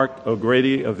Mark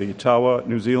O'Grady of the Ottawa,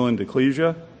 New Zealand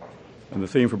Ecclesia, and the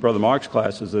theme for Brother Mark's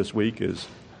classes this week is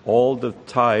All the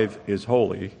Tithe is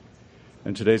Holy,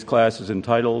 and today's class is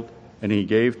entitled, And He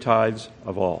Gave Tithes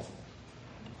of All.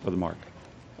 Brother Mark.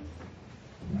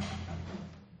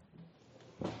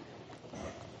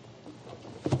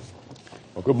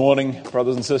 Well, good morning,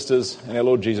 brothers and sisters in our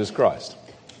Lord Jesus Christ.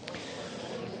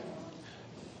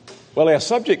 Well, our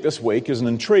subject this week is an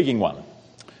intriguing one.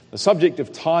 The subject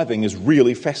of tithing is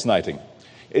really fascinating.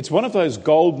 It's one of those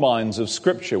gold mines of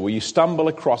Scripture where you stumble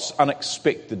across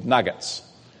unexpected nuggets.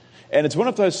 And it's one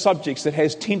of those subjects that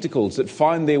has tentacles that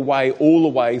find their way all the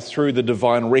way through the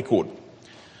divine record.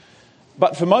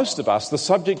 But for most of us, the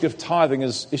subject of tithing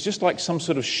is just like some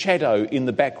sort of shadow in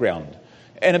the background,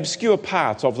 an obscure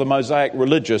part of the Mosaic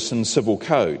religious and civil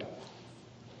code.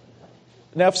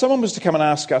 Now, if someone was to come and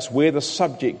ask us where the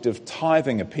subject of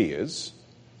tithing appears,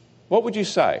 what would you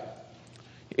say?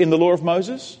 In the law of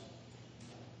Moses?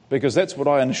 Because that's what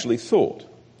I initially thought.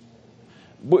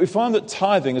 But we find that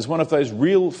tithing is one of those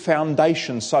real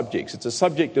foundation subjects. It's a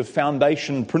subject of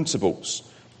foundation principles.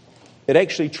 It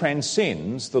actually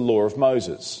transcends the law of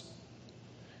Moses.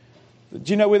 Do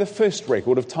you know where the first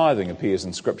record of tithing appears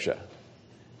in Scripture?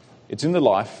 It's in the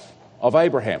life of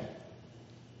Abraham.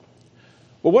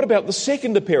 Well, what about the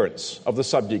second appearance of the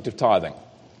subject of tithing?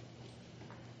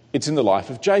 It's in the life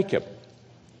of Jacob.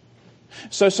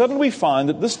 So suddenly we find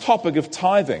that this topic of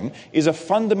tithing is a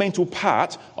fundamental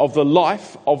part of the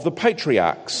life of the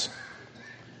patriarchs.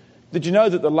 Did you know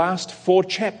that the last 4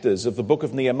 chapters of the book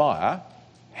of Nehemiah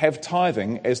have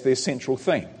tithing as their central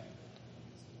theme?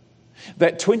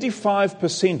 That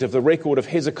 25% of the record of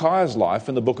Hezekiah's life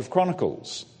in the book of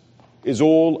Chronicles is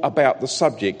all about the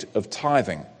subject of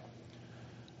tithing.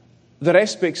 That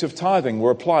aspects of tithing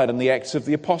were applied in the Acts of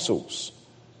the Apostles.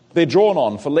 They're drawn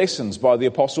on for lessons by the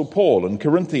Apostle Paul in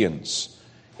Corinthians,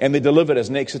 and they're delivered as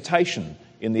an exhortation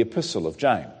in the Epistle of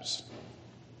James.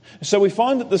 So we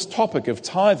find that this topic of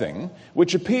tithing,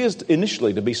 which appears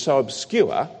initially to be so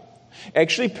obscure,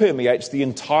 actually permeates the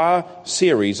entire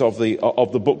series of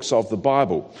the books of the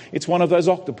Bible. It's one of those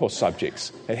octopus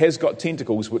subjects. It has got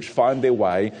tentacles which find their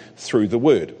way through the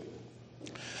Word.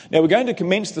 Now we're going to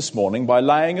commence this morning by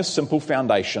laying a simple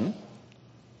foundation.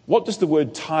 What does the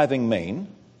word tithing mean?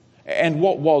 And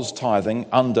what was tithing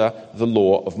under the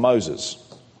law of Moses?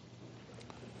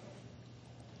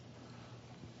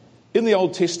 In the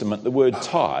Old Testament, the word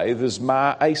tithe is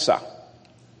ma'asa,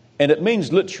 and it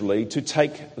means literally to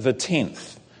take the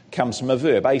tenth. It comes from a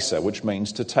verb, asa, which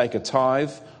means to take a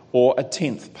tithe or a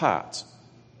tenth part.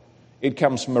 It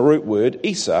comes from a root word,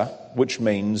 isa, which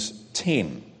means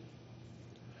 10.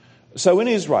 So in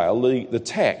Israel, the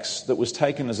tax that was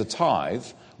taken as a tithe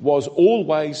was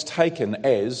always taken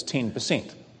as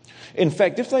 10%. In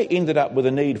fact, if they ended up with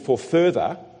a need for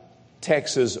further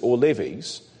taxes or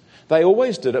levies, they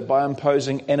always did it by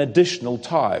imposing an additional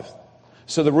tithe.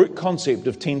 So the root concept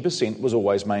of 10% was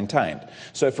always maintained.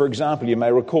 So, for example, you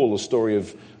may recall the story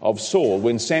of Saul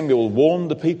when Samuel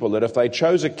warned the people that if they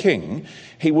chose a king,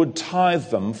 he would tithe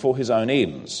them for his own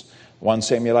ends. 1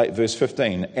 Samuel 8 verse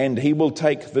 15, and he will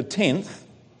take the tenth,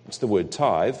 it's the word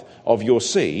tithe, of your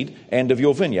seed and of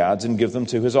your vineyards and give them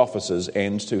to his officers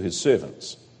and to his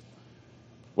servants.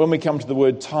 When we come to the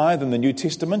word tithe in the New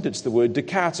Testament, it's the word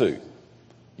dekatu.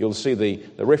 You'll see the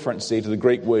reference there to the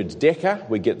Greek word deca.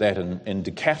 We get that in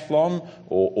decathlon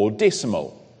or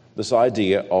decimal, this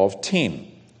idea of 10.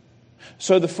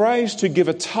 So the phrase to give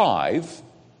a tithe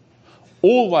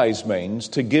always means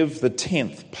to give the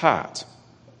 10th part.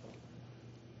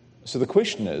 So the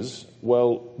question is,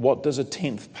 well, what does a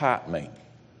 10th part mean?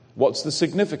 What's the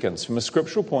significance from a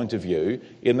scriptural point of view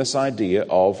in this idea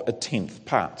of a 10th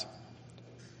part?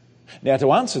 Now,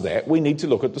 to answer that, we need to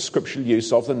look at the scriptural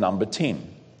use of the number 10.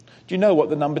 Do you know what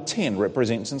the number 10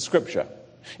 represents in Scripture?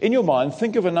 In your mind,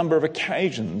 think of a number of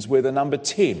occasions where the number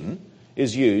 10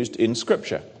 is used in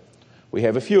Scripture. We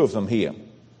have a few of them here.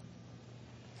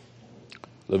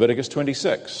 Leviticus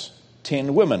 26.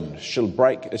 10 women shall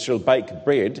bake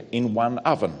bread in one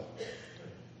oven.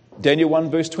 Daniel 1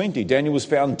 verse 20. Daniel was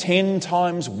found 10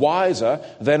 times wiser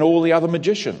than all the other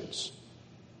magicians.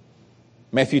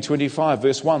 Matthew 25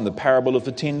 verse 1, the parable of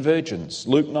the 10 virgins.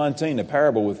 Luke 19, a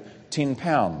parable with 10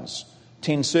 pounds,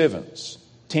 10 servants,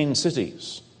 10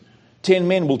 cities. 10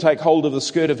 men will take hold of the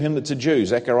skirt of him that's a Jew,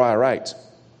 Zechariah 8.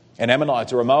 An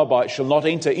Ammonite or a Moabite shall not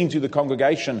enter into the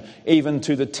congregation even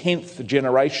to the 10th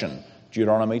generation,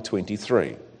 Deuteronomy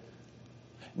 23.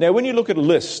 Now, when you look at a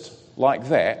list like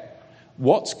that,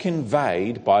 what's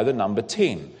conveyed by the number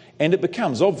 10? And it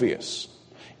becomes obvious.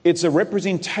 It's a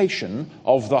representation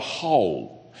of the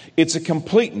whole. It's a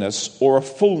completeness or a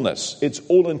fullness. It's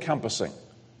all-encompassing.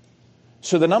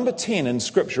 So the number 10 in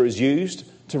Scripture is used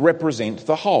to represent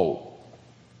the whole.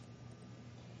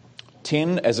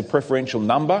 10 as a preferential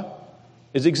number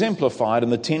is exemplified in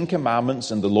the Ten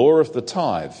Commandments and the law of the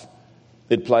tithe.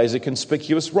 It plays a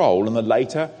conspicuous role in the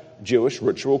later Jewish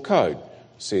ritual code,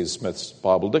 says Smith's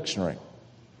Bible Dictionary.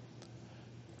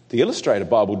 The Illustrated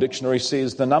Bible Dictionary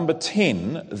says the number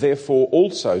 10 therefore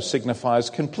also signifies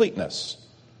completeness.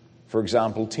 For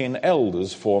example, 10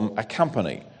 elders form a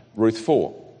company, Ruth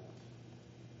 4.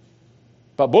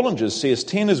 But Bullinger says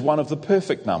 10 is one of the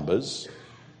perfect numbers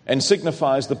and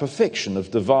signifies the perfection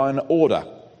of divine order.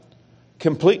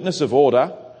 Completeness of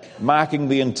order, marking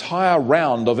the entire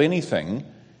round of anything,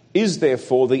 is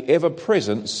therefore the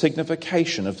ever-present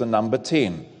signification of the number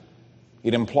 10.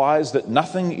 It implies that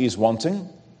nothing is wanting,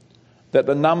 that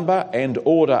the number and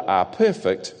order are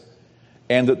perfect,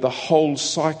 and that the whole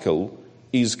cycle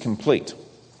is complete.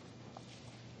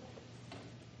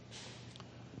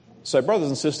 So, brothers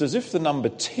and sisters, if the number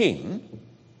 10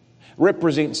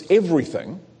 represents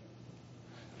everything,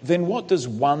 then what does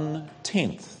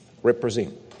 1/10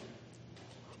 represent?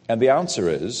 And the answer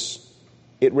is,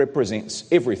 it represents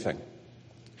everything.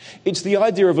 It's the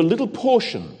idea of a little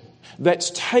portion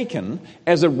that's taken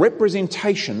as a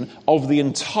representation of the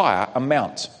entire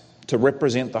amount to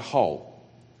represent the whole.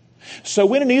 So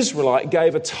when an Israelite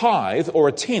gave a tithe or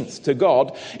a tenth to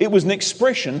God, it was an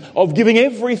expression of giving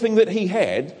everything that he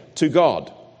had to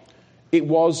God. It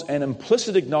was an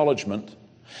implicit acknowledgement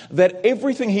that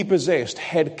everything he possessed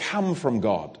had come from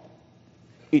God.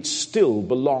 It still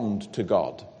belonged to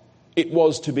God. It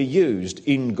was to be used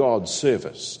in God's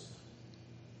service.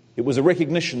 It was a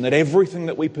recognition that everything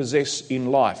that we possess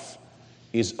in life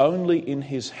is only in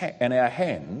our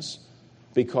hands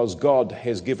because God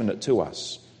has given it to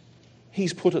us.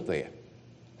 He's put it there,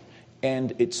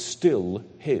 and it's still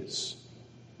His.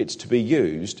 It's to be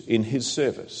used in His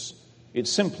service.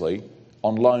 It's simply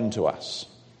on loan to us.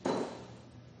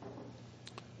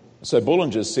 So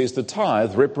Bullinger says the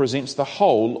tithe represents the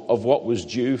whole of what was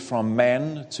due from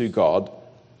man to God,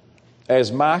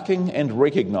 as marking and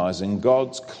recognising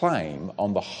God's claim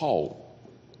on the whole.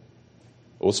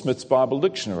 Or Smith's Bible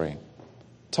Dictionary.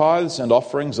 Tithes and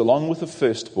offerings along with the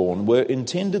firstborn were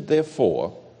intended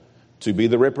therefore to be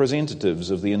the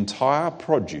representatives of the entire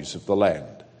produce of the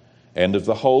land and of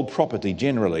the whole property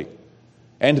generally.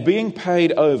 And being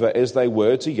paid over as they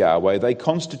were to Yahweh, they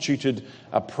constituted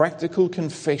a practical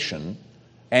confession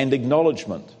and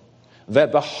acknowledgement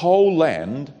that the whole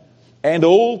land and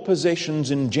all possessions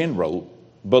in general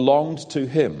belonged to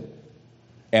Him,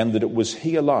 and that it was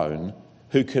He alone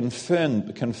who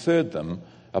conferred them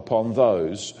upon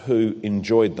those who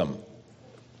enjoyed them.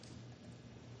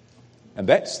 And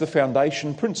that's the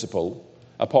foundation principle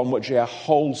upon which our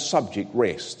whole subject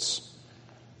rests,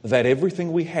 that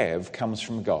everything we have comes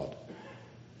from God.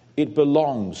 It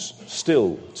belongs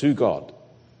still to God.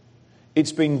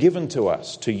 It's been given to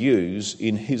us to use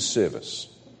in His service.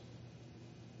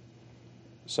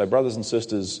 So, brothers and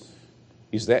sisters,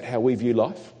 is that how we view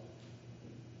life?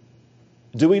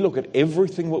 Do we look at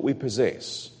everything that we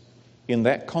possess in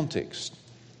that context?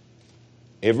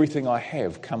 Everything I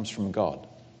have comes from God.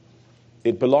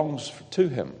 It belongs to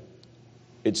Him.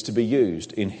 It's to be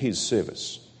used in His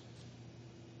service.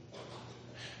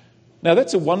 Now,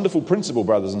 that's a wonderful principle,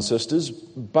 brothers and sisters,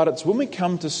 but it's when we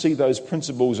come to see those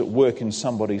principles at work in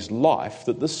somebody's life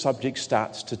that this subject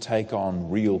starts to take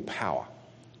on real power.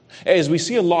 As we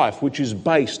see a life which is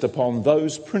based upon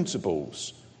those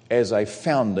principles as a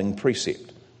founding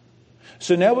precept.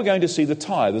 So now we're going to see the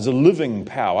tithe as a living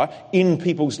power in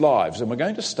people's lives. And we're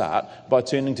going to start by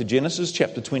turning to Genesis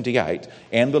chapter 28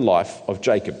 and the life of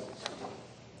Jacob.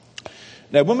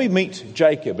 Now, when we meet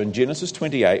Jacob in Genesis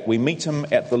 28, we meet him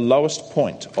at the lowest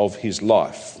point of his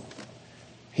life.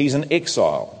 He's an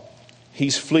exile.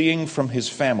 He's fleeing from his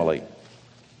family.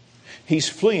 He's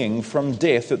fleeing from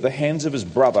death at the hands of his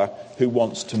brother who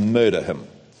wants to murder him.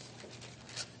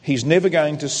 He's never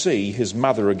going to see his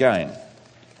mother again.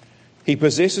 He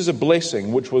possesses a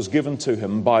blessing which was given to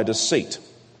him by deceit.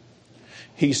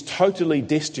 He's totally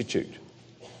destitute.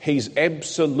 He's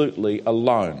absolutely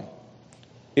alone.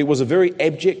 It was a very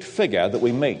abject figure that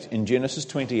we meet in Genesis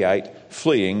 28,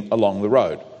 fleeing along the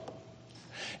road.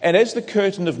 And as the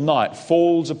curtain of night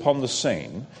falls upon the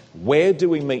scene, where do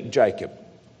we meet Jacob?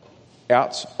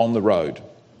 Out on the road.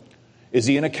 Is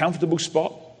he in a comfortable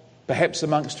spot? Perhaps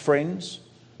amongst friends?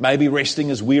 Maybe resting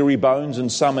his weary bones in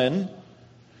some inn?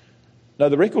 No,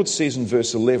 the record says in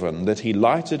verse 11 that he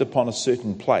lighted upon a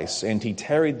certain place and he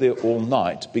tarried there all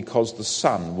night because the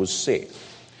sun was set.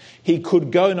 He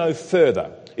could go no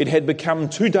further. It had become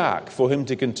too dark for him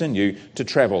to continue to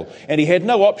travel, and he had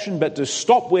no option but to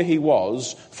stop where he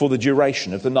was for the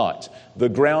duration of the night. The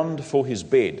ground for his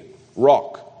bed,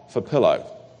 rock for pillow.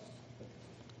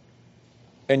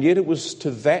 And yet it was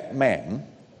to that man,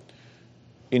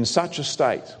 in such a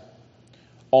state,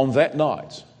 on that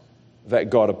night, that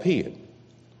God appeared.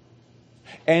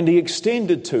 And he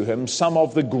extended to him some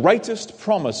of the greatest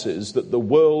promises that the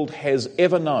world has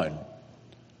ever known.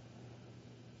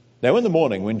 Now in the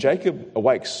morning, when Jacob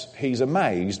awakes, he's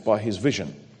amazed by his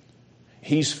vision.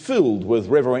 He's filled with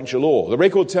reverential awe. The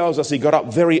record tells us he got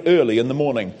up very early in the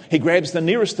morning. He grabs the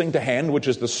nearest thing to hand, which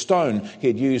is the stone he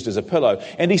had used as a pillow,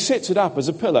 and he sets it up as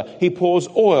a pillar. He pours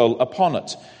oil upon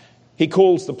it. He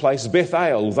calls the place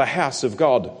Bethel, the house of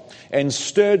God. And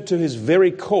stirred to his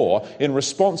very core in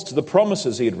response to the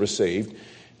promises he had received,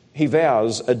 he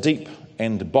vows a deep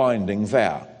and binding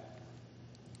vow.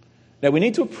 Now we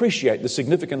need to appreciate the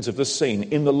significance of this scene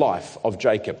in the life of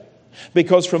Jacob,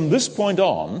 because from this point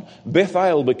on,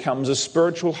 Bethel becomes a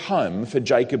spiritual home for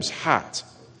Jacob's heart.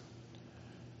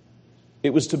 It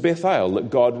was to Bethel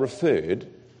that God referred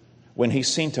when he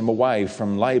sent him away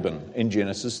from Laban in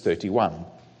Genesis 31.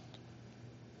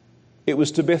 It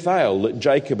was to Bethel that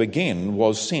Jacob again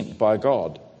was sent by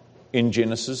God in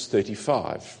Genesis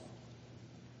 35.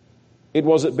 It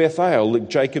was at Bethel that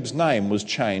Jacob's name was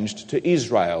changed to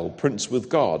Israel, Prince with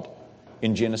God,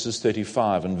 in Genesis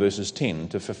 35 and verses 10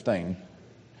 to 15.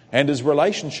 And his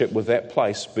relationship with that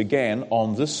place began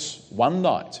on this one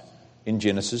night in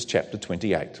Genesis chapter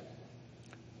 28.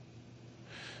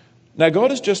 Now God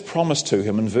has just promised to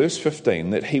him in verse 15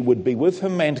 that he would be with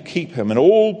him and keep him in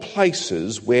all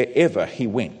places wherever he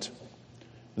went.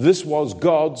 This was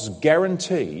God's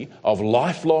guarantee of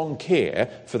lifelong care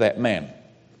for that man.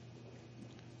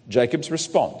 Jacob's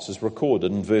response is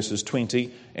recorded in verses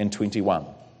 20 and 21.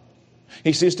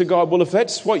 He says to God, well, if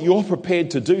that's what you're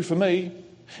prepared to do for me,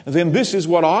 then this is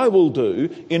what I will do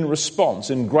in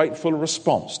grateful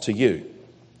response to you.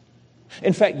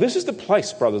 In fact, this is the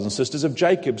place, brothers and sisters, of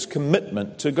Jacob's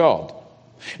commitment to God.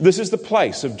 This is the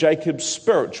place of Jacob's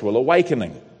spiritual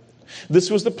awakening. This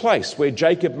was the place where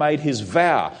Jacob made his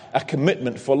vow, a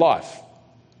commitment for life.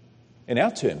 In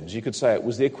our terms, you could say it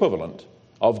was the equivalent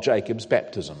of Jacob's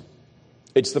baptism.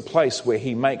 It's the place where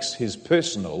he makes his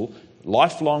personal,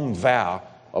 lifelong vow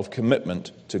of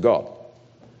commitment to God.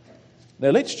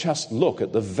 Now let's just look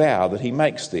at the vow that he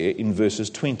makes there in verses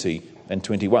 20 and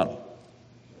 21.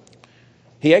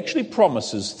 He actually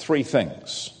promises three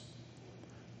things.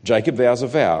 Jacob vows a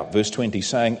vow, verse 20,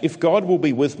 saying, if God will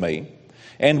be with me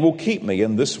and will keep me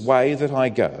in this way that I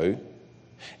go,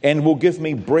 and will give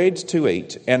me bread to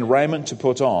eat and raiment to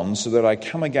put on, so that I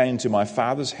come again to my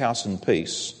father's house in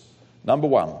peace, number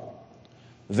one,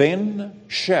 then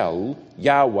shall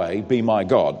Yahweh be my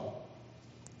God.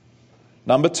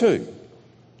 Number two,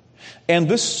 and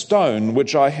this stone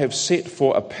which I have set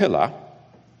for a pillar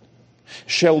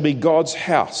shall be God's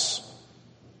house.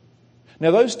 Now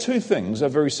those two things are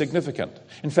very significant.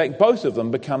 In fact, both of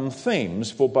them become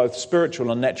themes for both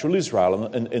spiritual and natural Israel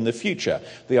in the future.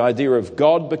 The idea of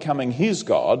God becoming his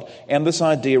God, and this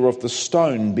idea of the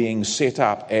stone being set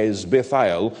up as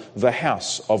Bethel, the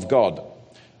house of God.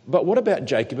 But what about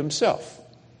Jacob himself?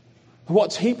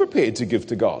 What's he prepared to give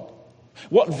to God?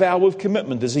 What vow of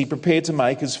commitment is he prepared to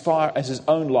make as far as his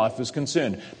own life is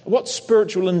concerned? What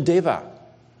spiritual endeavour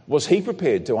was he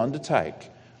prepared to undertake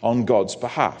on God's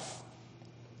behalf?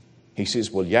 He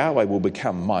says, well, Yahweh will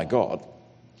become my God.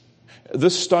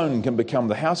 This stone can become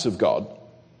the house of God.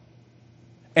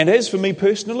 And as for me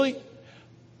personally,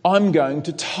 I'm going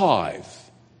to tithe,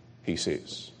 he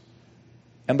says.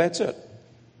 And that's it.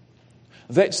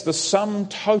 That's the sum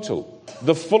total,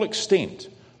 the full extent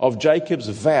of Jacob's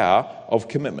vow of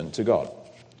commitment to God.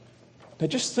 Now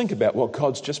just think about what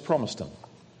God's just promised him.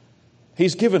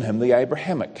 He's given him the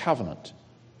Abrahamic covenant.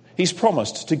 He's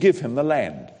promised to give him the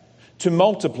land, to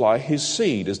multiply his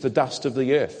seed as the dust of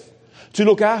the earth, to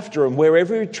look after him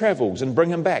wherever he travels and bring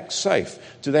him back safe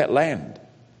to that land,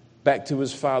 back to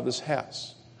his father's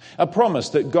house. A promise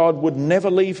that God would never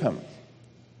leave him.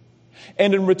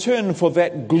 And in return for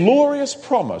that glorious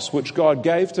promise which God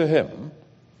gave to him,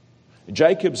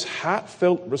 Jacob's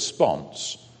heartfelt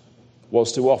response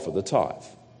was to offer the tithe.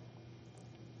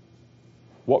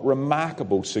 What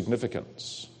remarkable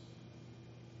significance.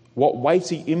 What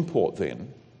weighty import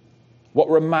then. What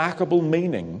remarkable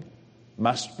meaning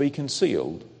must be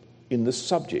concealed in the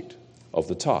subject of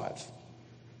the tithe.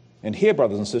 And here,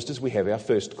 brothers and sisters, we have our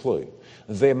first clue.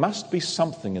 There must be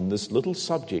something in this little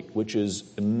subject which is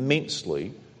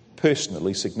immensely,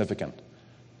 personally significant.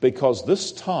 Because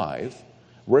this tithe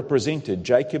represented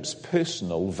Jacob's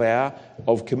personal vow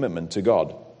of commitment to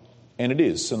God. And it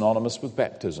is synonymous with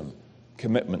baptism,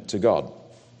 commitment to God.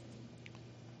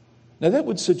 Now that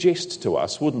would suggest to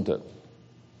us, wouldn't it,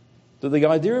 that the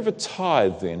idea of a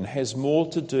tithe then has more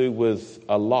to do with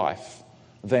a life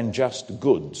than just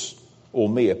goods or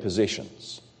mere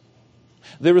possessions.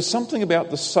 There is something about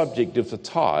the subject of the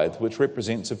tithe which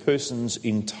represents a person's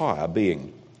entire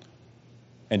being.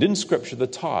 And in Scripture, the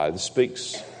tithe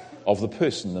speaks of the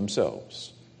person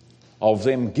themselves, of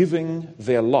them giving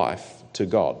their life to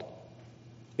God.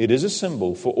 It is a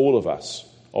symbol for all of us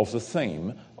of the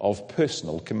theme of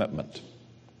personal commitment.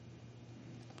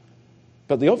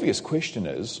 But the obvious question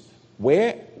is,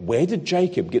 where did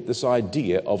Jacob get this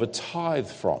idea of a tithe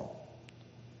from?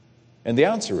 And the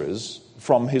answer is,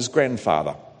 from his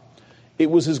grandfather. It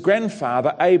was his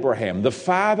grandfather Abraham, the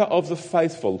father of the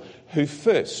faithful, who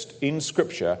first in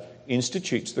Scripture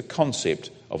institutes the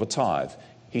concept of a tithe.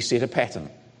 He set a pattern.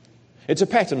 It's a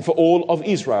pattern for all of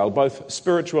Israel, both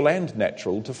spiritual and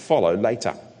natural, to follow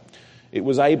later. It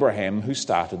was Abraham who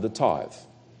started the tithe.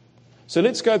 So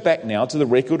let's go back now to the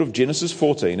record of Genesis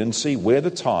 14 and see where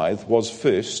the tithe was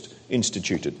first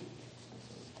instituted.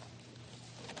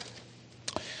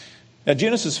 Now,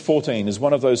 Genesis 14 is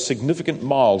one of those significant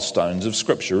milestones of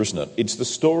Scripture, isn't it? It's the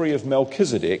story of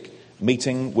Melchizedek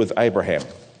meeting with Abraham.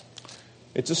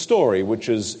 It's a story which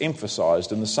is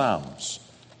emphasized in the Psalms.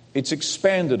 It's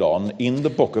expanded on in the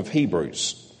book of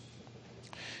Hebrews.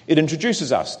 It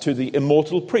introduces us to the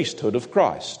immortal priesthood of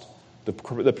Christ,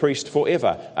 the priest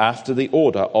forever, after the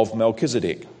order of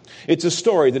Melchizedek. It's a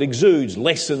story that exudes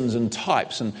lessons and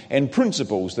types and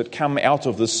principles that come out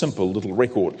of this simple little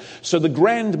record. So the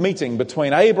grand meeting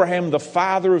between Abraham, the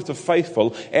father of the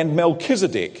faithful, and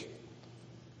Melchizedek,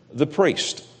 the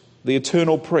priest, the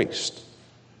eternal priest.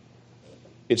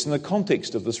 It's in the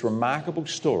context of this remarkable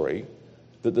story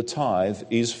that the tithe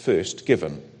is first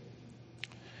given.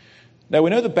 Now, we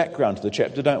know the background to the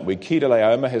chapter, don't we?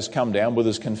 Kedorlaomer has come down with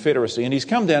his confederacy, and he's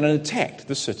come down and attacked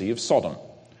the city of Sodom.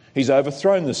 He's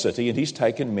overthrown the city, and he's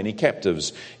taken many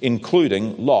captives,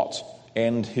 including Lot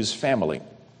and his family.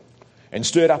 And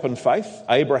stirred up in faith,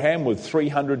 Abraham, with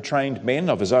 300 trained men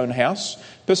of his own house,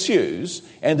 pursues,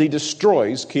 and he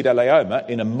destroys Kedorlaomer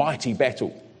in a mighty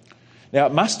battle. Now,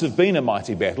 it must have been a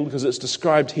mighty battle because it's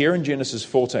described here in Genesis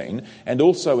 14 and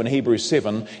also in Hebrews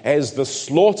 7 as the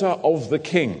slaughter of the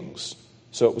kings.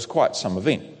 So it was quite some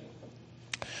event.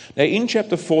 Now, in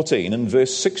chapter 14 and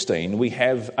verse 16, we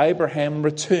have Abraham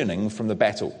returning from the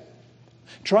battle.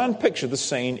 Try and picture the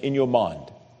scene in your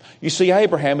mind. You see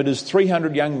Abraham and his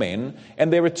 300 young men,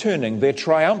 and they're returning. They're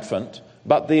triumphant,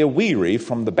 but they're weary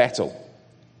from the battle.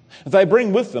 They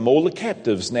bring with them all the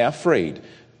captives now freed,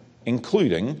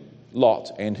 including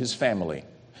Lot and his family.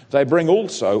 They bring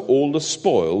also all the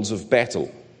spoils of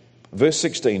battle. Verse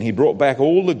 16, he brought back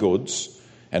all the goods,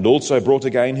 and also brought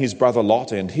again his brother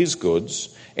Lot and his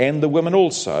goods, and the women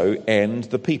also, and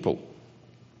the people.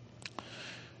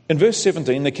 In verse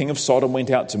 17, the king of Sodom went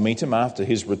out to meet him after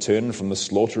his return from the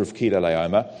slaughter of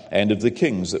Kedorlaomer and of the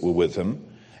kings that were with him,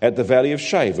 at the valley of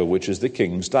Shaveh, which is the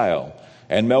king's dale.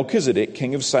 And Melchizedek,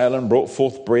 king of Salem, brought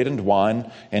forth bread and wine,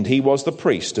 and he was the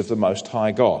priest of the Most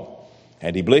High God.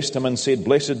 And he blessed him and said,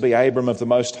 Blessed be Abram of the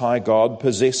Most High God,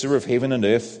 possessor of heaven and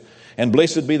earth, and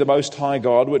blessed be the Most High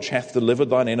God, which hath delivered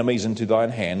thine enemies into thine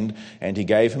hand. And he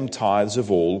gave him tithes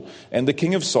of all. And the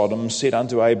king of Sodom said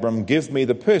unto Abram, Give me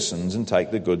the persons, and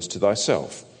take the goods to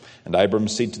thyself. And Abram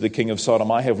said to the king of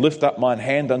Sodom, I have lifted up mine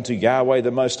hand unto Yahweh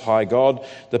the Most High God,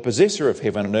 the possessor of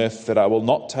heaven and earth, that I will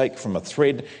not take from a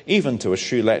thread, even to a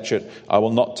shoe latchet. I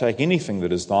will not take anything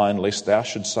that is thine, lest thou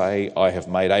should say, I have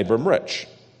made Abram rich.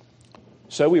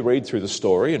 So we read through the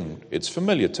story, and it's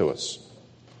familiar to us.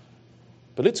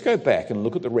 But let's go back and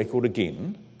look at the record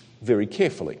again very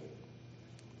carefully.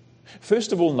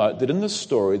 First of all, note that in this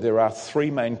story there are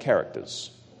three main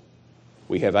characters.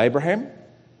 We have Abraham,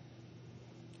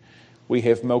 we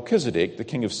have Melchizedek, the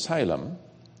king of Salem,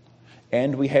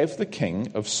 and we have the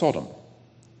king of Sodom.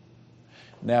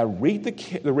 Now read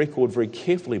the record very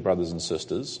carefully, brothers and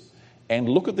sisters, and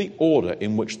look at the order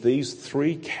in which these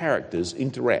three characters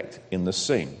interact in this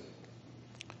scene.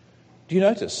 Do you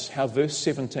notice how verse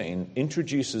 17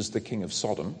 introduces the king of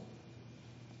Sodom?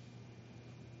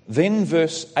 Then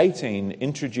verse 18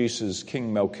 introduces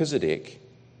King Melchizedek.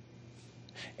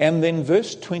 And then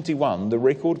verse 21, the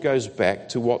record goes back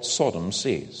to what Sodom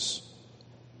says.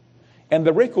 And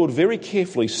the record very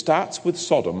carefully starts with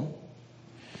Sodom.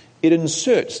 It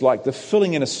inserts, like the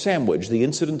filling in a sandwich, the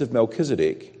incident of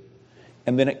Melchizedek,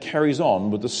 and then it carries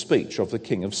on with the speech of the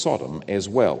king of Sodom as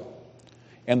well.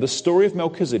 And the story of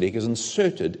Melchizedek is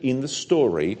inserted in the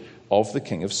story of the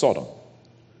king of Sodom.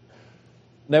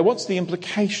 Now, what's the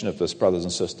implication of this, brothers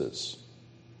and sisters?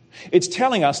 It's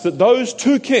telling us that those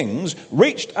two kings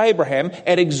reached Abraham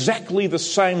at exactly the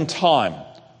same time.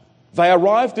 They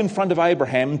arrived in front of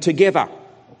Abraham together.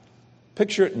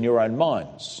 Picture it in your own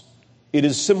minds. It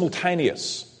is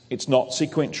simultaneous. It's not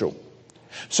sequential.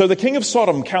 So the king of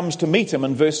Sodom comes to meet him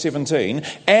in verse 17,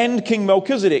 and King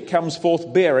Melchizedek comes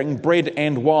forth bearing bread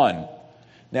and wine.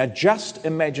 Now just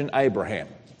imagine Abraham.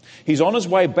 He's on his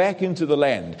way back into the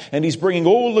land, and he's bringing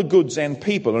all the goods and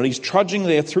people, and he's trudging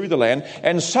there through the land,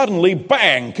 and suddenly,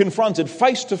 bang, confronted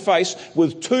face to face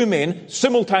with two men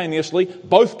simultaneously,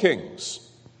 both kings.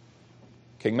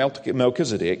 King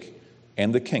Melchizedek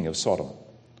and the king of Sodom.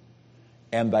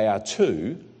 And they are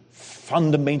two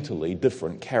fundamentally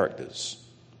different characters.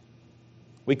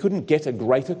 We couldn't get a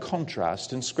greater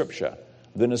contrast in Scripture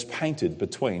than is painted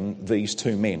between these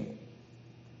two men.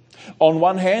 On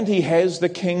one hand, he has the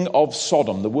king of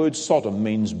Sodom. The word Sodom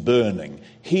means burning.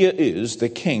 Here is the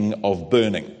king of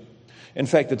burning. In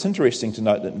fact, it's interesting to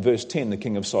note that in verse 10, the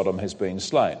king of Sodom has been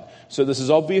slain. So this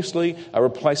is obviously a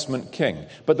replacement king.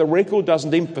 But the record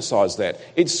doesn't emphasize that.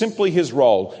 It's simply his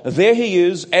role. There he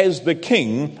is as the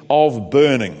king of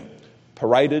burning,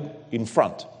 paraded in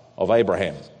front of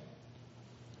Abraham.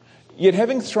 Yet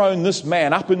having thrown this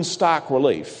man up in stark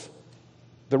relief,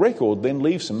 the record then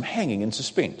leaves him hanging in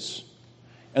suspense.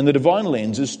 And the divine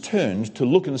lens is turned to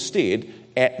look instead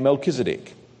at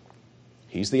Melchizedek.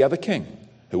 He's the other king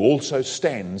who also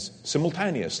stands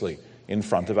simultaneously in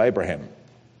front of Abraham.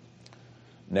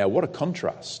 Now, what a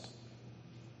contrast.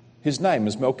 His name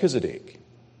is Melchizedek,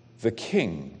 the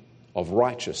king of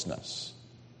righteousness.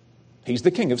 He's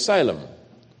the king of Salem,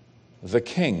 the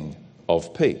king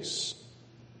of peace.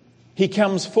 He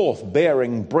comes forth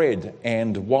bearing bread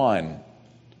and wine.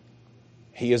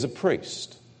 He is a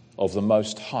priest of the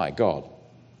Most High God.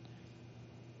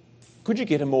 Could you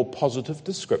get a more positive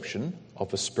description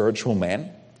of a spiritual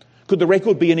man? Could the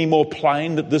record be any more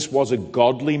plain that this was a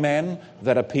godly man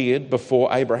that appeared before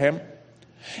Abraham?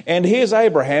 And here's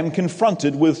Abraham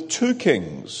confronted with two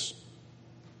kings,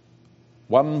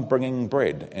 one bringing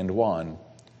bread and wine,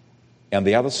 and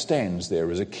the other stands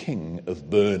there as a king of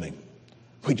burning.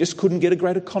 We just couldn't get a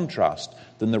greater contrast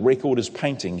than the record is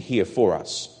painting here for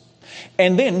us.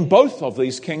 And then both of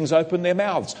these kings open their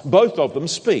mouths. Both of them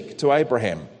speak to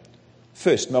Abraham.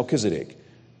 First, Melchizedek.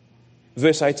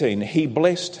 Verse 18, he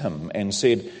blessed him and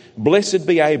said, "Blessed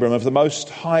be Abram of the Most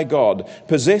High God,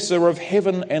 possessor of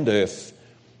heaven and earth.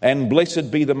 And blessed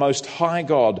be the Most High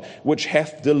God, which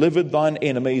hath delivered thine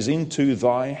enemies into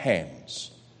thy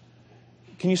hands."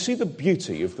 Can you see the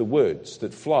beauty of the words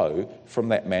that flow from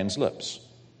that man's lips?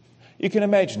 You can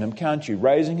imagine him, can't you,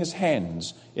 raising his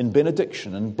hands in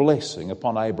benediction and blessing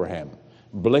upon Abraham.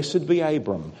 Blessed be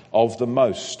Abram of the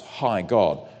Most High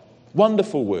God.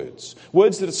 Wonderful words.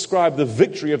 Words that ascribe the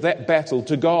victory of that battle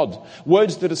to God.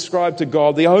 Words that ascribe to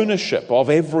God the ownership of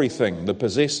everything, the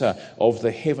possessor of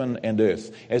the heaven and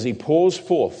earth, as he pours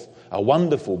forth a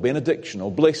wonderful benediction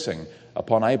or blessing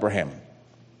upon Abraham.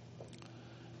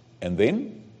 And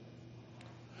then?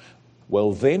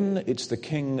 Well, then it's the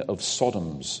king of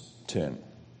Sodom's turn.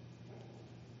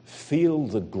 Feel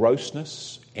the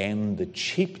grossness and the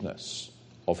cheapness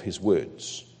of his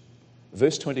words.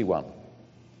 Verse 21.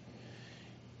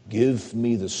 Give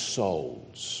me the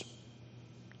souls.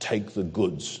 Take the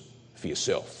goods for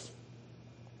yourself.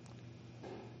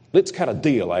 Let's cut a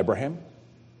deal, Abraham.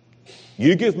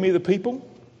 You give me the people,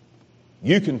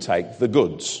 you can take the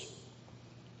goods.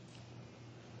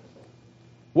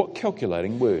 What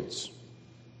calculating words.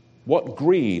 What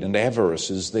greed and avarice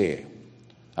is there?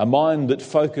 A mind that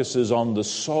focuses on the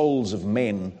souls of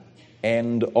men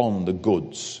and on the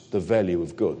goods, the value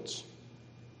of goods.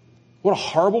 What a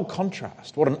horrible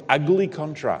contrast, what an ugly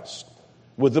contrast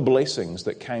with the blessings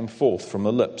that came forth from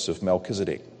the lips of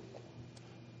Melchizedek.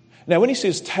 Now, when he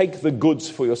says, take the goods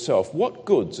for yourself, what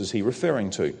goods is he referring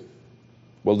to?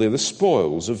 Well, they're the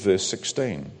spoils of verse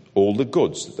 16, all the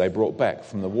goods that they brought back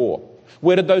from the war.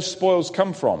 Where did those spoils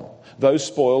come from? Those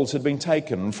spoils had been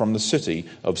taken from the city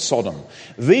of Sodom.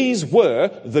 These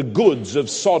were the goods of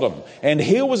Sodom. And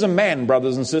here was a man,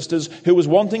 brothers and sisters, who was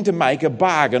wanting to make a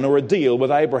bargain or a deal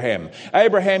with Abraham.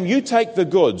 Abraham, you take the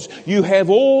goods. You have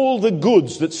all the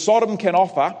goods that Sodom can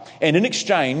offer, and in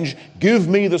exchange, give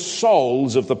me the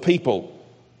souls of the people,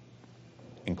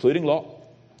 including Lot,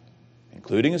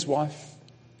 including his wife,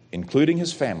 including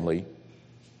his family.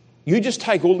 You just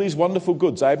take all these wonderful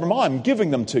goods, Abram. I'm giving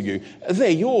them to you.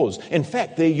 They're yours. In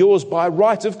fact, they're yours by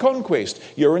right of conquest.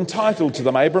 You're entitled to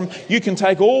them, Abram. You can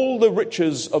take all the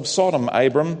riches of Sodom,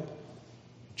 Abram.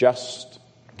 Just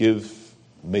give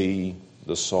me the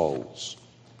the souls.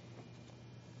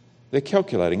 They're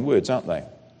calculating words, aren't they?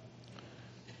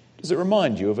 Does it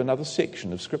remind you of another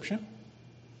section of Scripture?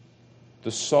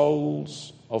 The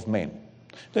souls of men.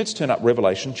 Let's turn up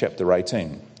Revelation chapter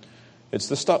 18. It's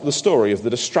the story of the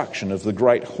destruction of the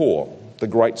great whore, the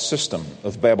great system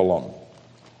of Babylon,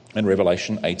 in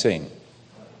Revelation 18.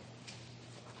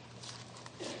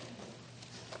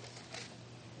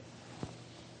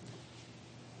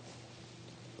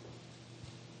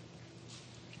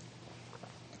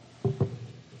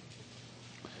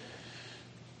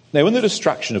 Now, in the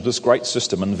destruction of this great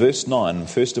system, in verse 9,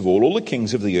 first of all the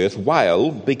kings of the earth wail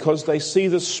because they see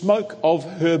the smoke of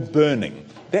her burning.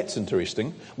 That's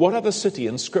interesting. What other city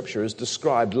in Scripture is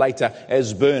described later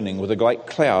as burning with a great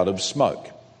cloud of smoke?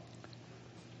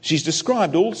 She's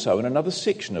described also in another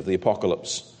section of the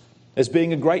Apocalypse as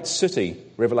being a great city,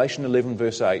 Revelation 11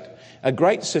 verse 8, a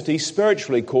great city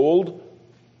spiritually called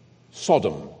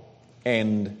Sodom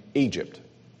and Egypt.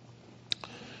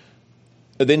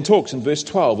 It then talks in verse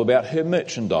 12 about her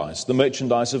merchandise, the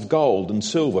merchandise of gold and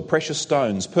silver, precious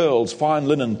stones, pearls, fine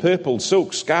linen, purple,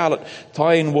 silk, scarlet,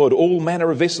 tine wood, all manner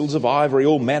of vessels of ivory,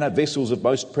 all manner of vessels of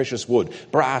most precious wood,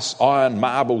 brass, iron,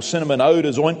 marble, cinnamon,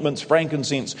 odours, ointments,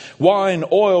 frankincense, wine,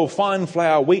 oil, fine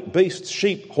flour, wheat, beasts,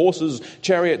 sheep, horses,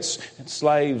 chariots,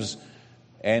 slaves,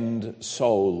 and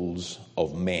souls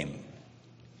of men.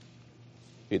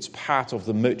 It's part of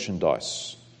the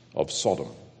merchandise of Sodom.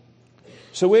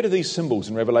 So where do these symbols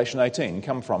in Revelation 18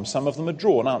 come from? Some of them are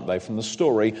drawn, aren't they, from the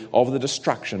story of the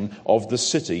destruction of the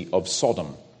city of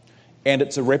Sodom. And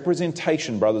it's a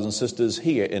representation, brothers and sisters,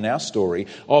 here in our story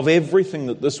of everything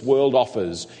that this world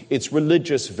offers. Its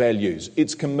religious values,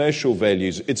 its commercial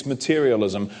values, its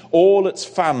materialism, all its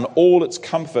fun, all its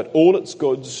comfort, all its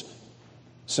goods,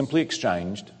 simply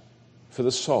exchanged for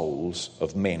the souls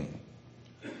of men.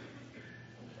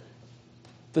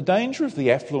 The danger of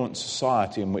the affluent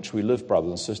society in which we live, brothers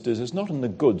and sisters, is not in the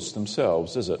goods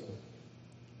themselves, is it?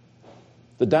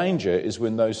 The danger is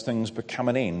when those things become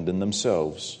an end in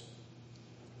themselves.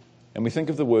 And we think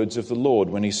of the words of the Lord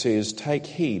when he says, "Take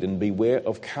heed and beware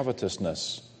of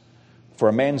covetousness, for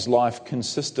a man's life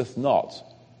consisteth not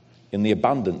in the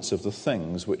abundance of the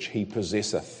things which he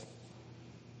possesseth."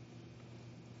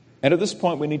 And at this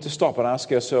point we need to stop and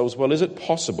ask ourselves, well, is it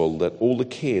possible that all the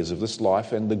cares of this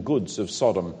life and the goods of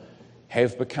Sodom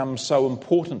have become so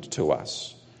important to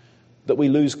us that we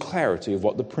lose clarity of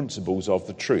what the principles of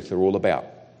the truth are all about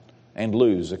and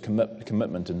lose a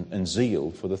commitment and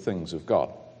zeal for the things of God?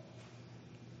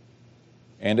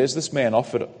 And as this man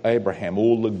offered Abraham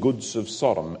all the goods of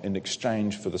Sodom in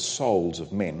exchange for the souls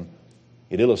of men,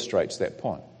 it illustrates that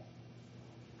point.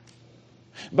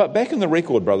 But back in the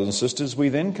record, brothers and sisters, we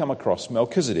then come across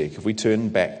Melchizedek, if we turn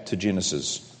back to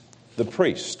Genesis, the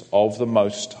priest of the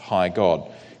Most High God.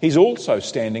 He's also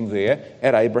standing there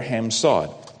at Abraham's side.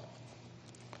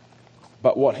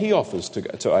 But what he offers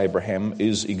to Abraham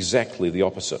is exactly the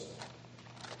opposite.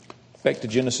 Back to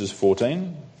Genesis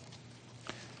 14,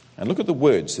 and look at the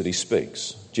words that he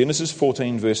speaks. Genesis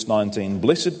 14, verse 19,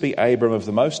 "Blessed be Abram of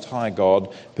the Most High God,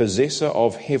 possessor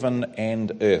of heaven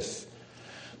and earth."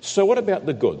 So what about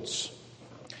the goods?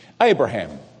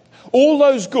 Abraham, all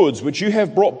those goods which you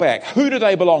have brought back, who do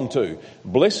they belong to?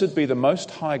 Blessed be the Most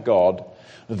High God,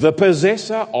 the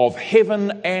possessor of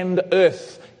heaven and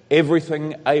earth.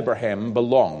 Everything Abraham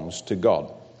belongs to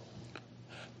God.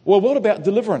 Well, what about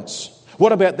deliverance?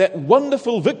 What about that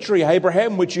wonderful victory,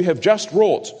 Abraham, which you have just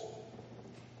wrought?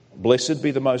 Blessed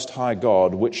be the Most High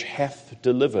God, which hath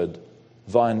delivered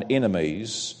thine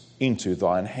enemies into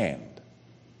thine hand.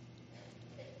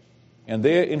 And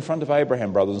there in front of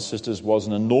Abraham, brothers and sisters, was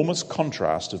an enormous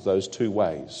contrast of those two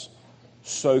ways,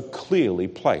 so clearly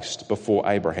placed before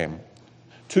Abraham.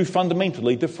 Two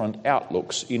fundamentally different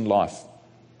outlooks in life.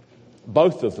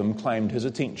 Both of them claimed his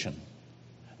attention.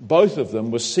 Both of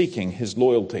them were seeking his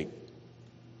loyalty.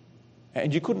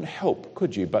 And you couldn't help,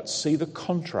 could you, but see the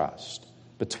contrast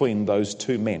between those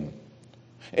two men.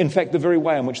 In fact, the very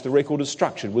way in which the record is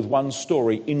structured, with one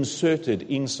story inserted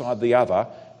inside the other,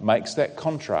 makes that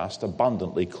contrast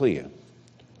abundantly clear.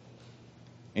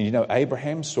 And you know,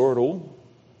 Abraham saw it all.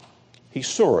 He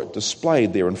saw it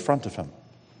displayed there in front of him.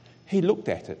 He looked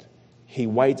at it. He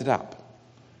weighed it up.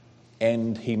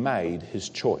 And he made his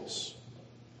choice.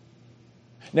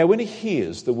 Now, when he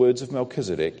hears the words of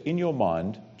Melchizedek, in your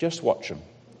mind, just watch him.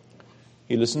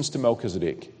 He listens to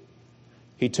Melchizedek.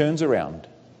 He turns around.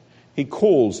 He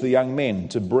calls the young men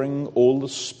to bring all the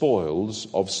spoils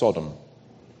of Sodom.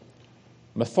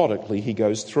 Methodically, he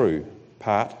goes through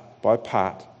part by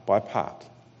part by part.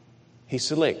 He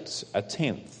selects a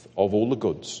tenth of all the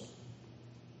goods.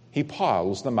 He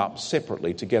piles them up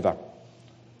separately together.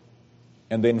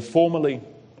 And then formally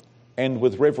and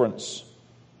with reverence,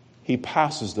 he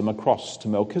passes them across to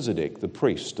Melchizedek, the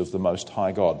priest of the Most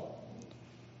High God.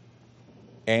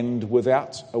 And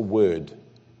without a word,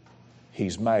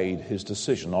 he's made his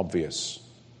decision obvious.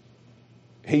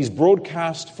 He's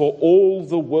broadcast for all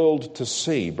the world to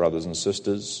see, brothers and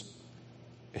sisters,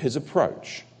 his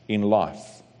approach in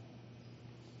life.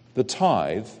 The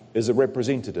tithe is a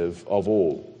representative of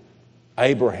all.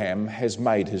 Abraham has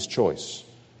made his choice,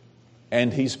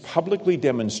 and he's publicly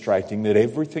demonstrating that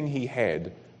everything he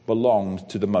had belonged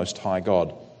to the Most High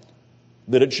God,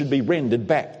 that it should be rendered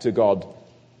back to God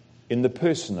in the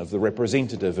person of the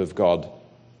representative of God,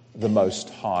 the Most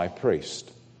High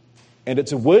Priest. And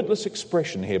it's a wordless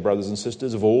expression here, brothers and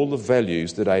sisters, of all the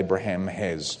values that Abraham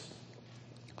has.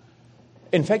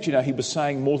 In fact, he was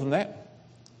saying more than that.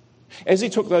 As he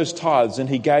took those tithes and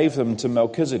he gave them to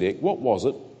Melchizedek, what was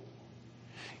it?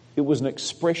 It was an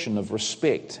expression of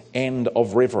respect and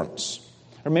of reverence.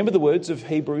 Remember the words of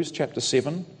Hebrews chapter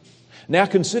 7? Now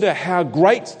consider how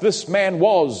great this man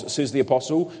was, says the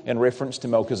apostle in reference to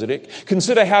Melchizedek.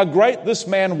 Consider how great this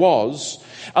man was,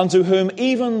 unto whom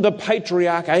even the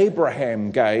patriarch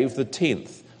Abraham gave the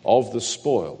 10th of the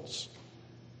spoils.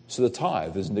 So the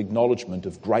tithe is an acknowledgement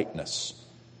of greatness.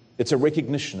 It's a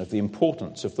recognition of the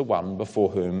importance of the one before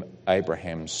whom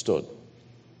Abraham stood.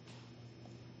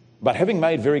 But having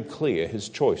made very clear his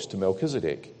choice to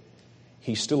Melchizedek,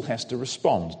 he still has to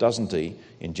respond, doesn't he,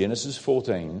 in Genesis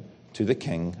 14, to the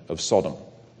king of Sodom.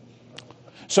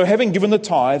 So having given the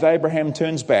tithe, Abraham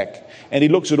turns back and he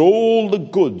looks at all the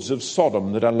goods of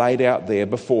Sodom that are laid out there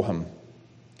before him.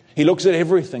 He looks at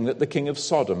everything that the king of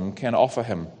Sodom can offer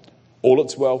him, all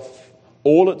its wealth,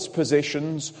 all its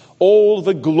possessions, all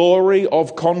the glory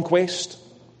of conquest,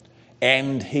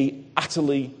 and he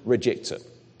utterly rejects it.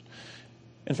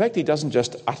 In fact, he doesn't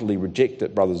just utterly reject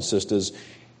it, brothers and sisters,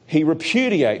 he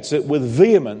repudiates it with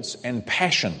vehemence and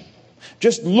passion.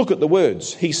 Just look at the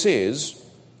words. He says,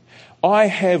 I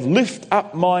have lift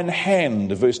up mine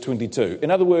hand, verse 22.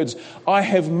 In other words, I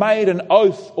have made an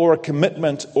oath or a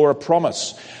commitment or a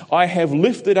promise. I have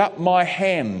lifted up my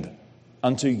hand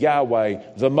unto Yahweh,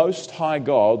 the Most High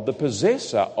God, the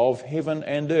possessor of heaven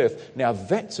and earth. Now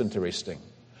that's interesting.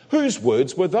 Whose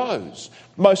words were those?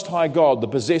 Most High God, the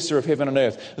possessor of heaven and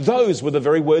earth. Those were the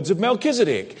very words of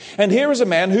Melchizedek. And here is a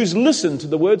man who's listened to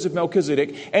the words of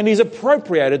Melchizedek and he's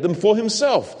appropriated them for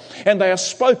himself. And they are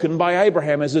spoken by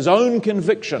Abraham as his own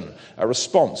conviction, a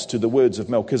response to the words of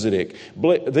Melchizedek.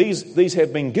 These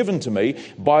have been given to me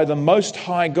by the Most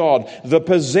High God, the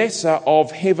possessor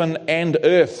of heaven and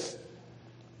earth.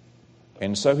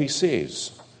 And so he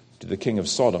says to the king of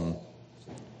Sodom,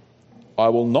 I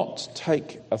will not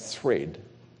take a thread,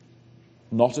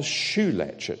 not a shoe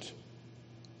latchet,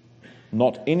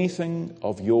 not anything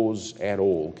of yours at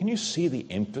all. Can you see the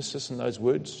emphasis in those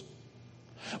words?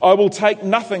 I will take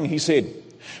nothing, he said.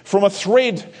 From a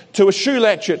thread to a shoe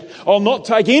latchet, I'll not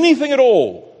take anything at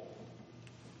all.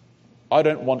 I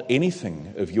don't want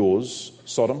anything of yours,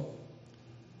 Sodom.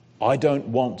 I don't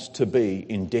want to be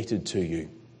indebted to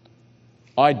you.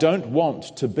 I don't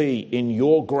want to be in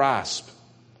your grasp.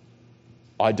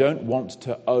 I don't want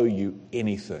to owe you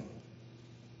anything.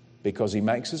 Because he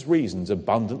makes his reasons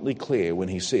abundantly clear when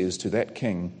he says to that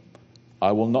king,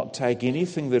 I will not take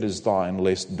anything that is thine,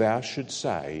 lest thou should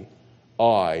say,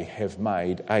 I have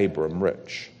made Abram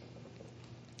rich.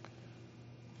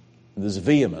 There's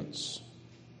vehemence,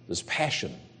 there's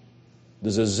passion,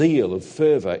 there's a zeal of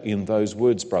fervour in those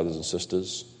words, brothers and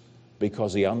sisters,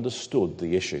 because he understood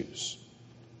the issues.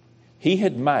 He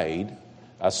had made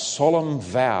a solemn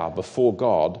vow before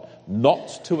God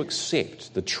not to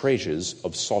accept the treasures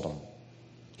of Sodom.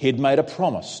 He had made a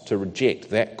promise to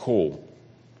reject that call.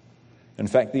 In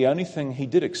fact, the only thing he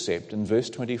did accept in verse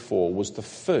 24 was the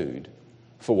food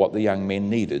for what the young men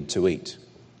needed to eat.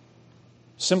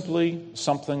 Simply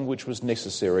something which was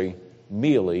necessary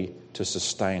merely to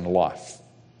sustain life.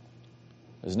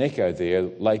 There's an echo there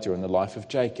later in the life of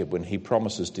Jacob when he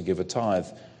promises to give a tithe.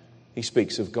 He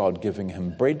speaks of God giving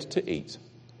him bread to eat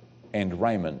and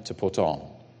raiment to put on.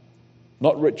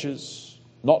 Not riches,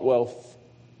 not wealth,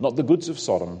 not the goods of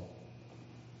Sodom,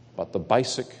 but the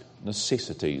basic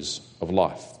necessities of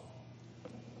life.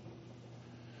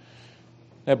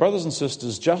 Now, brothers and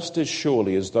sisters, just as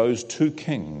surely as those two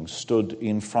kings stood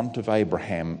in front of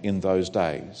Abraham in those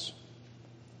days,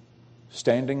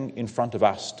 standing in front of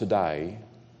us today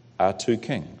are two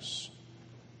kings,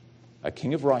 a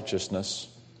king of righteousness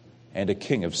and a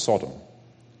king of Sodom.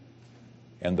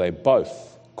 And they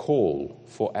both call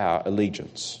for our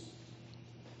allegiance.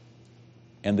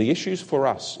 And the issues for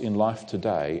us in life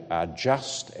today are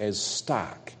just as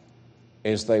stark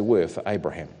as they were for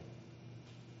Abraham.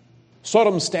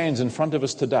 Sodom stands in front of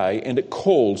us today and it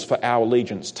calls for our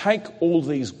allegiance. Take all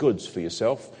these goods for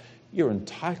yourself. You're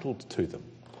entitled to them.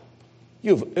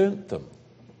 You've earned them.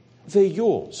 They're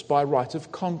yours by right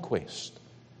of conquest.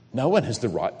 No one has the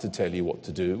right to tell you what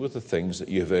to do with the things that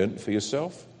you've earned for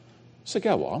yourself. So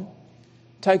go on.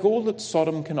 Take all that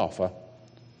Sodom can offer,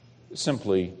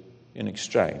 simply in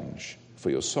exchange for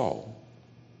your soul.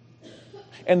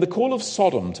 And the call of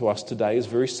Sodom to us today is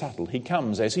very subtle. He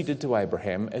comes, as he did to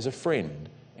Abraham, as a friend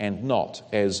and not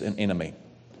as an enemy.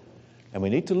 And we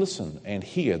need to listen and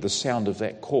hear the sound of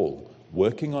that call,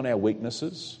 working on our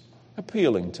weaknesses,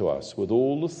 appealing to us with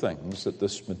all the things that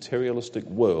this materialistic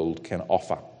world can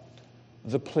offer.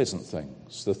 The pleasant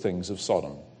things, the things of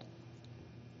Sodom.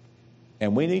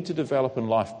 And we need to develop in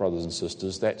life, brothers and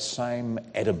sisters, that same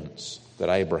adamance that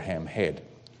Abraham had.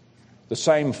 The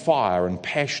same fire and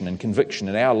passion and conviction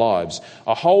in our lives,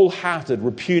 a wholehearted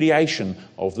repudiation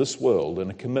of this world and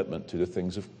a commitment to the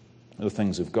things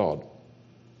of God.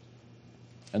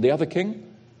 And the other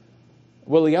king?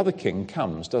 Well, the other king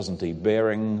comes, doesn't he,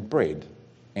 bearing bread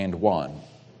and wine.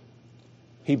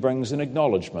 He brings an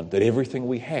acknowledgement that everything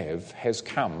we have has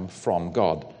come from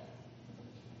God.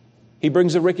 He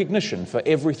brings a recognition for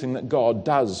everything that God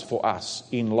does for us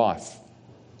in life.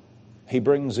 He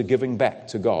brings a giving back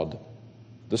to God,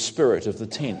 the spirit of the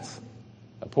tenth,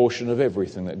 a portion of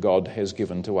everything that God has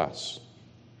given to us.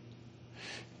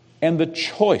 And the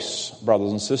choice,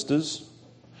 brothers and sisters,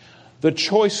 the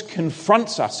choice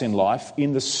confronts us in life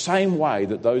in the same way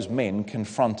that those men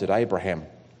confronted Abraham.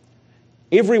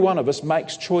 Every one of us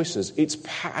makes choices. It's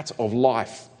part of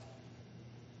life.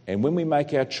 And when we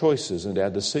make our choices and our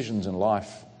decisions in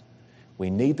life, we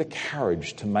need the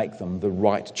courage to make them the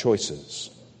right choices.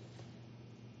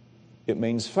 It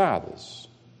means fathers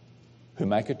who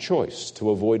make a choice to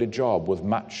avoid a job with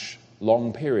much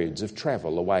long periods of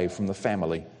travel away from the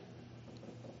family.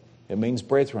 It means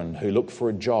brethren who look for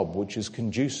a job which is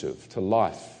conducive to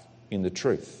life in the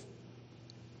truth.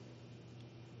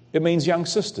 It means young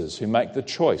sisters who make the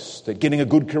choice that getting a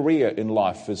good career in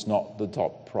life is not the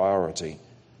top priority.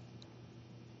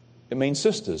 It means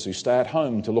sisters who stay at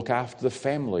home to look after the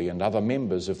family and other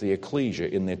members of the ecclesia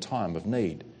in their time of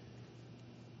need.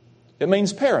 It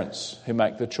means parents who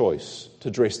make the choice to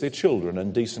dress their children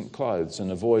in decent clothes and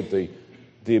avoid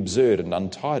the absurd and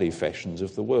untidy fashions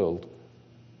of the world.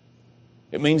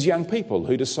 It means young people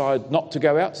who decide not to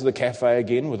go out to the cafe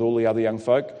again with all the other young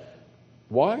folk.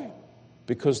 Why?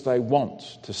 Because they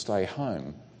want to stay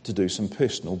home to do some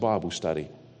personal Bible study.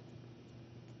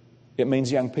 It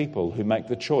means young people who make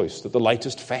the choice that the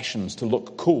latest fashions to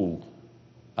look cool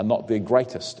are not their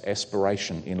greatest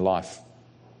aspiration in life.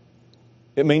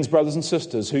 It means brothers and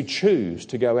sisters who choose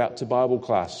to go out to Bible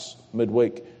class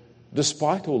midweek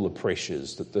despite all the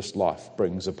pressures that this life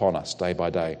brings upon us day by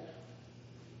day.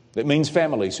 It means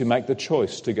families who make the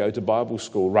choice to go to Bible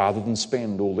school rather than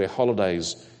spend all their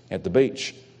holidays at the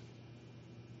beach.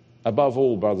 Above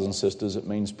all, brothers and sisters, it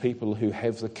means people who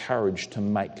have the courage to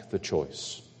make the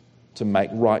choice, to make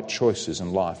right choices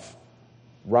in life,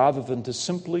 rather than to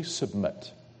simply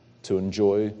submit to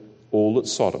enjoy all that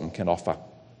Sodom can offer.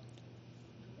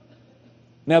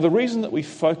 Now, the reason that we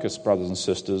focus, brothers and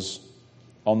sisters,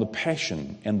 on the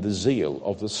passion and the zeal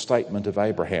of the statement of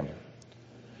Abraham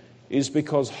is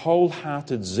because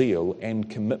wholehearted zeal and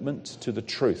commitment to the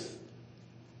truth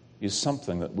is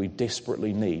something that we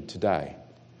desperately need today.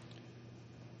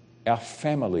 Our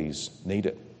families need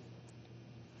it.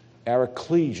 Our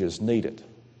ecclesias need it.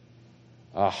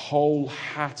 A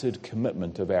wholehearted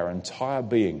commitment of our entire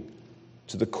being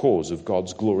to the cause of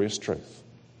God's glorious truth.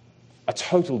 A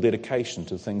total dedication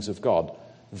to the things of God.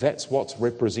 That's what's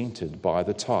represented by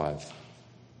the tithe.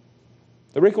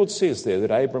 The record says there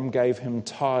that Abram gave him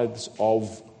tithes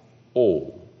of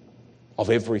all, of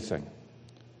everything.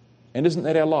 And isn't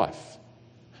that our life?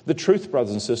 The truth,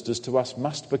 brothers and sisters, to us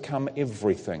must become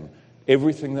everything.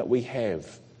 Everything that we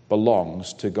have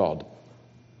belongs to God.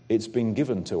 It's been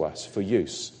given to us for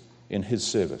use in His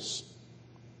service.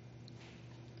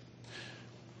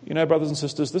 You know, brothers and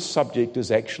sisters, this subject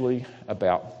is actually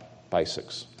about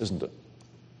basics, isn't it?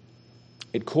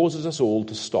 It causes us all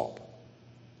to stop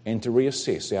and to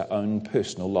reassess our own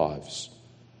personal lives.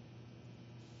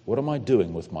 What am I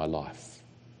doing with my life?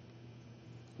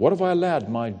 What have I allowed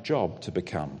my job to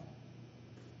become?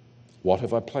 What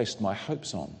have I placed my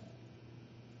hopes on?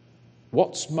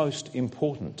 What's most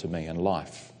important to me in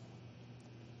life?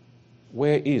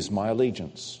 Where is my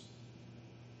allegiance?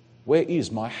 Where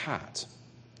is my heart?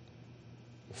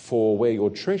 For where your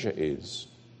treasure is,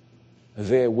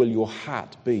 there will your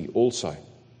heart be also.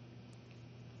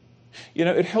 You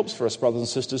know, it helps for us, brothers and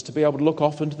sisters, to be able to look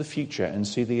off into the future and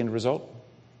see the end result.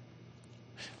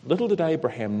 Little did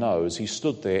Abraham know as he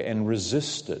stood there and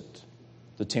resisted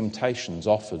the temptations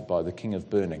offered by the king of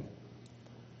burning,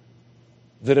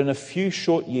 that in a few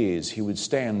short years he would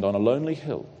stand on a lonely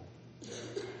hill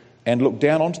and look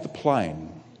down onto the plain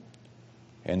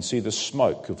and see the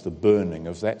smoke of the burning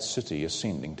of that city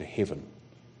ascending to heaven,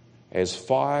 as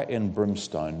fire and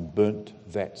brimstone burnt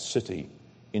that city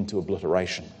into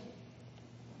obliteration.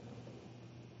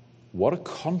 What a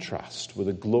contrast with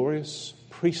a glorious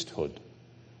priesthood,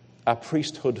 a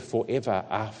priesthood forever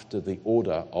after the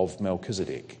order of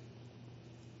Melchizedek.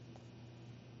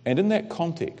 And in that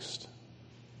context,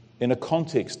 in a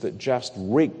context that just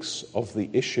reeks of the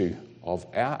issue of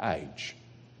our age,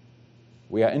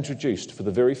 we are introduced for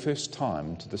the very first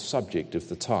time to the subject of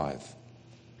the tithe.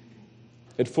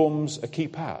 It forms a key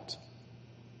part,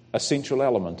 a central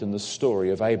element in the story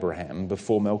of Abraham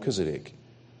before Melchizedek,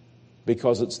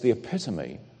 because it's the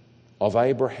epitome of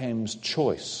Abraham's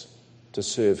choice to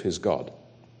serve his God.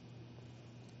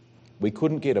 We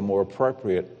couldn't get a more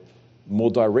appropriate, more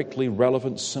directly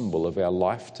relevant symbol of our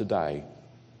life today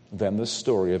than this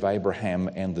story of Abraham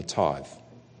and the tithe.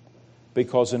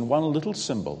 Because in one little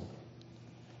symbol,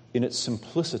 in its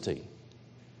simplicity,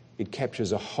 it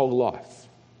captures a whole life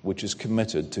which is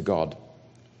committed to God.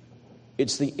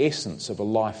 It's the essence of a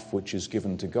life which is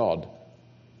given to God,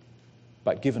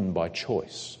 but given by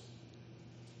choice.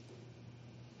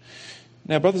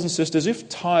 Now, brothers and sisters, if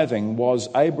tithing was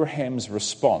Abraham's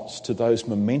response to those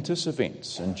momentous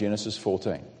events in Genesis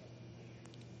 14,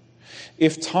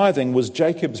 if tithing was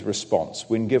Jacob's response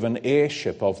when given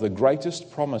heirship of the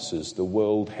greatest promises the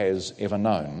world has ever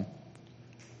known,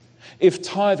 if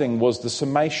tithing was the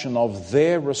summation of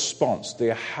their response,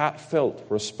 their heartfelt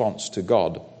response to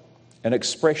God, an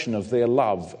expression of their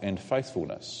love and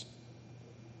faithfulness,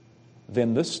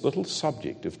 then this little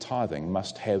subject of tithing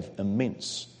must have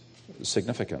immense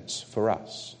significance for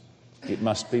us. It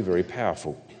must be very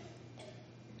powerful.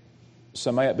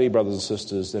 So may it be, brothers and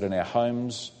sisters, that in our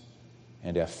homes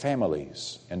and our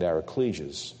families and our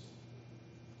ecclesias,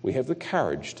 we have the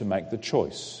courage to make the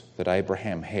choice that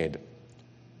Abraham had,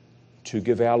 to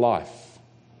give our life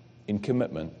in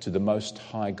commitment to the Most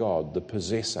High God, the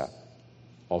possessor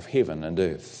of heaven and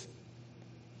earth.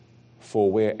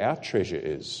 For where our treasure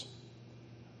is,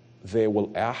 there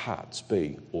will our hearts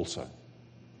be also.